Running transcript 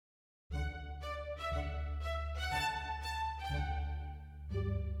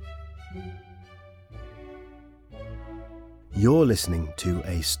You're listening to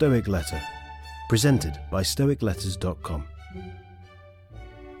A Stoic Letter, presented by StoicLetters.com.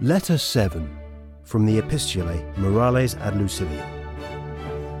 Letter 7 from the Epistulae Morales ad Lucilium.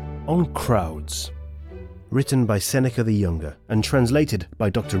 On Crowds, written by Seneca the Younger and translated by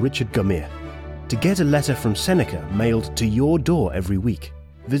Dr. Richard Gumere. To get a letter from Seneca mailed to your door every week,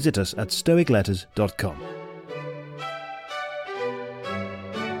 visit us at StoicLetters.com.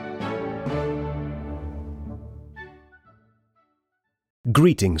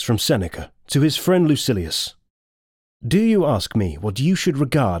 Greetings from Seneca to his friend Lucilius. Do you ask me what you should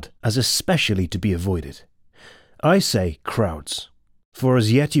regard as especially to be avoided? I say crowds, for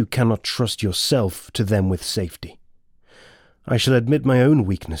as yet you cannot trust yourself to them with safety. I shall admit my own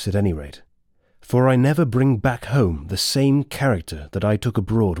weakness at any rate, for I never bring back home the same character that I took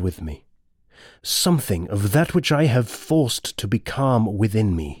abroad with me. Something of that which I have forced to be calm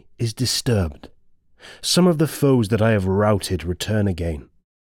within me is disturbed. Some of the foes that I have routed return again.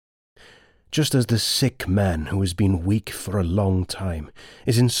 Just as the sick man who has been weak for a long time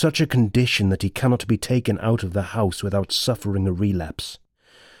is in such a condition that he cannot be taken out of the house without suffering a relapse,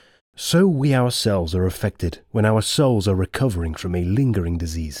 so we ourselves are affected when our souls are recovering from a lingering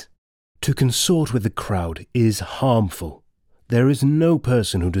disease. To consort with the crowd is harmful. There is no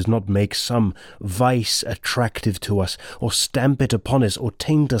person who does not make some vice attractive to us, or stamp it upon us, or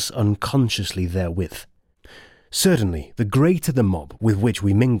taint us unconsciously therewith. Certainly, the greater the mob with which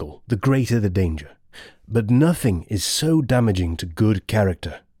we mingle, the greater the danger. But nothing is so damaging to good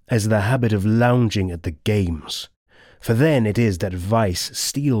character as the habit of lounging at the games, for then it is that vice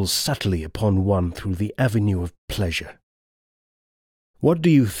steals subtly upon one through the avenue of pleasure. What do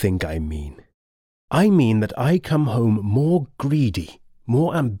you think I mean? I mean that I come home more greedy,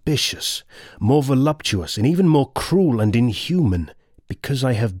 more ambitious, more voluptuous, and even more cruel and inhuman because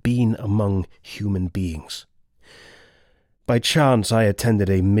I have been among human beings. By chance I attended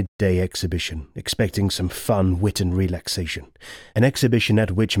a midday exhibition, expecting some fun, wit and relaxation, an exhibition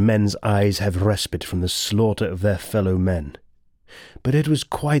at which men's eyes have respite from the slaughter of their fellow men. But it was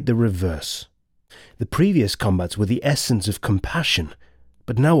quite the reverse. The previous combats were the essence of compassion,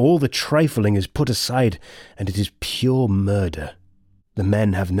 but now all the trifling is put aside, and it is pure murder. The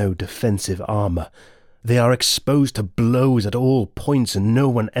men have no defensive armour. They are exposed to blows at all points, and no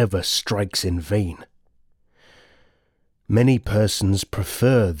one ever strikes in vain. Many persons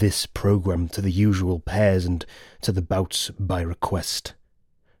prefer this programme to the usual pairs and to the bouts by request.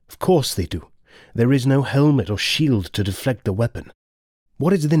 Of course they do. There is no helmet or shield to deflect the weapon.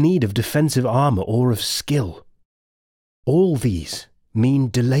 What is the need of defensive armour or of skill? All these mean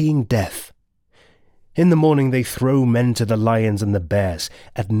delaying death. In the morning they throw men to the lions and the bears.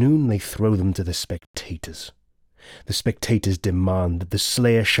 At noon they throw them to the spectators. The spectators demand that the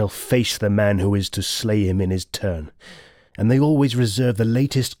slayer shall face the man who is to slay him in his turn, and they always reserve the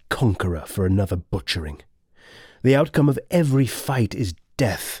latest conqueror for another butchering. The outcome of every fight is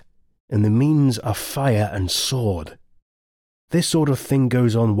death, and the means are fire and sword. This sort of thing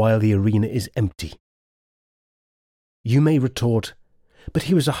goes on while the arena is empty. You may retort, but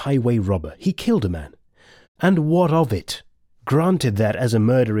he was a highway robber. He killed a man. And what of it? Granted that as a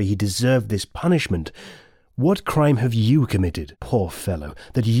murderer he deserved this punishment, what crime have you committed, poor fellow,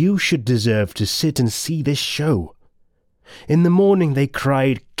 that you should deserve to sit and see this show? In the morning they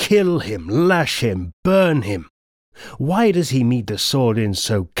cried, "Kill him, lash him, burn him." Why does he meet the sword in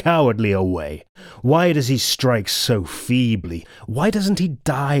so cowardly a way? Why does he strike so feebly? Why doesn't he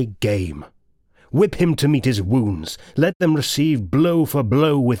die game? Whip him to meet his wounds. Let them receive blow for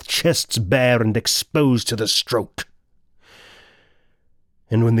blow with chests bare and exposed to the stroke.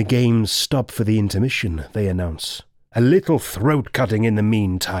 And when the games stop for the intermission, they announce, "A little throat-cutting in the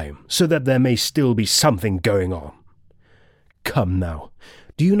meantime, so that there may still be something going on." Come now,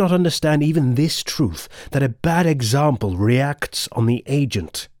 do you not understand even this truth, that a bad example reacts on the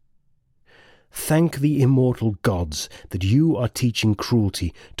agent? Thank the immortal gods that you are teaching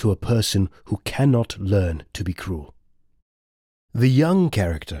cruelty to a person who cannot learn to be cruel. The young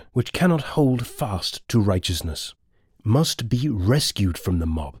character, which cannot hold fast to righteousness, must be rescued from the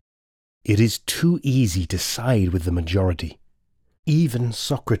mob. It is too easy to side with the majority. Even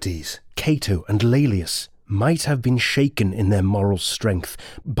Socrates, Cato, and Laelius might have been shaken in their moral strength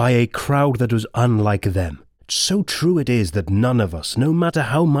by a crowd that was unlike them. So true it is that none of us, no matter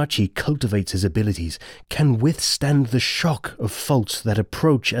how much he cultivates his abilities, can withstand the shock of faults that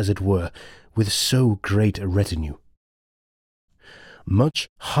approach, as it were, with so great a retinue. Much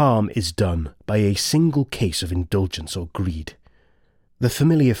harm is done by a single case of indulgence or greed. The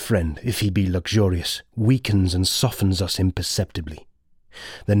familiar friend, if he be luxurious, weakens and softens us imperceptibly.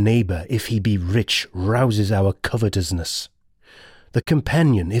 The neighbour, if he be rich, rouses our covetousness. The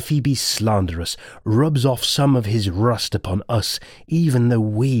companion, if he be slanderous, rubs off some of his rust upon us, even though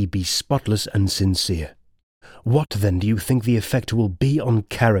we be spotless and sincere. What then do you think the effect will be on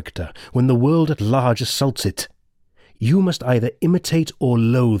character when the world at large assaults it? You must either imitate or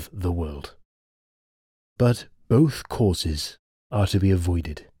loathe the world. But both courses are to be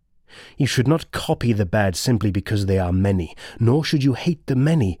avoided. You should not copy the bad simply because they are many, nor should you hate the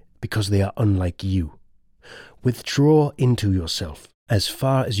many because they are unlike you. Withdraw into yourself as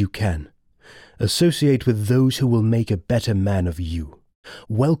far as you can. Associate with those who will make a better man of you.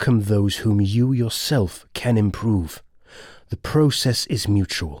 Welcome those whom you yourself can improve. The process is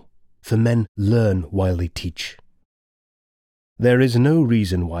mutual, for men learn while they teach. There is no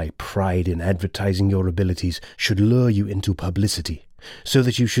reason why pride in advertising your abilities should lure you into publicity, so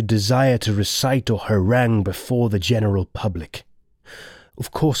that you should desire to recite or harangue before the general public.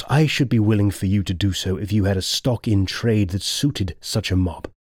 Of course, I should be willing for you to do so if you had a stock in trade that suited such a mob.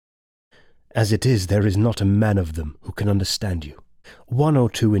 As it is, there is not a man of them who can understand you. One or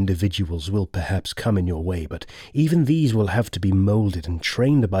two individuals will perhaps come in your way, but even these will have to be moulded and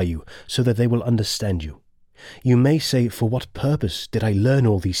trained by you so that they will understand you. You may say, for what purpose did I learn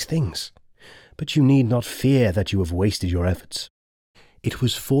all these things? But you need not fear that you have wasted your efforts. It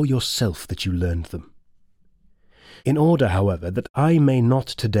was for yourself that you learned them. In order, however, that I may not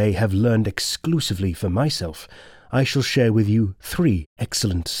today have learned exclusively for myself, I shall share with you 3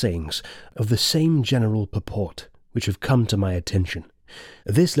 excellent sayings of the same general purport, which have come to my attention.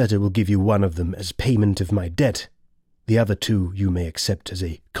 This letter will give you one of them as payment of my debt. The other 2 you may accept as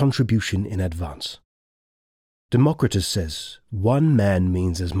a contribution in advance. Democritus says, 1 man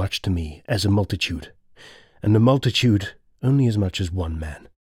means as much to me as a multitude, and a multitude only as much as 1 man.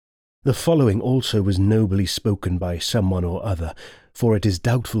 The following also was nobly spoken by someone or other, for it is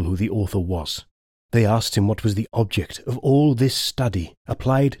doubtful who the author was. They asked him what was the object of all this study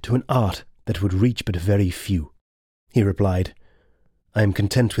applied to an art that would reach but very few. He replied, I am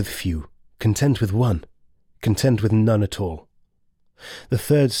content with few, content with 1, content with none at all. The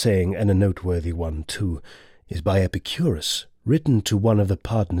third saying, and a noteworthy one too, is by Epicurus, written to one of the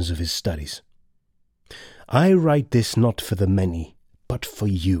partners of his studies. I write this not for the many, but for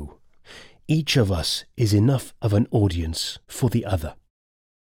you. Each of us is enough of an audience for the other.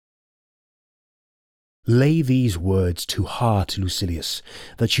 Lay these words to heart, Lucilius,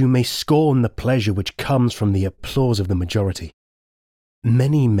 that you may scorn the pleasure which comes from the applause of the majority.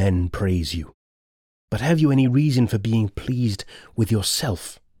 Many men praise you, but have you any reason for being pleased with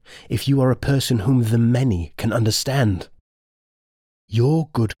yourself, if you are a person whom the many can understand? Your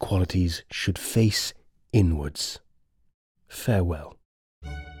good qualities should face inwards. Farewell.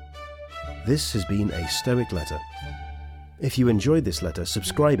 This has been a Stoic Letter. If you enjoyed this letter,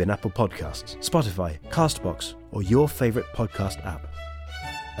 subscribe in Apple Podcasts, Spotify, Castbox, or your favourite podcast app.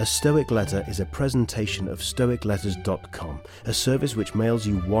 A Stoic Letter is a presentation of stoicletters.com, a service which mails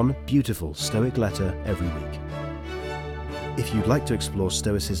you one beautiful Stoic letter every week. If you'd like to explore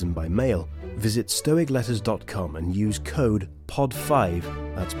Stoicism by mail, visit stoicletters.com and use code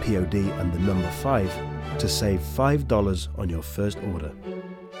POD5, that's POD and the number 5, to save $5 on your first order.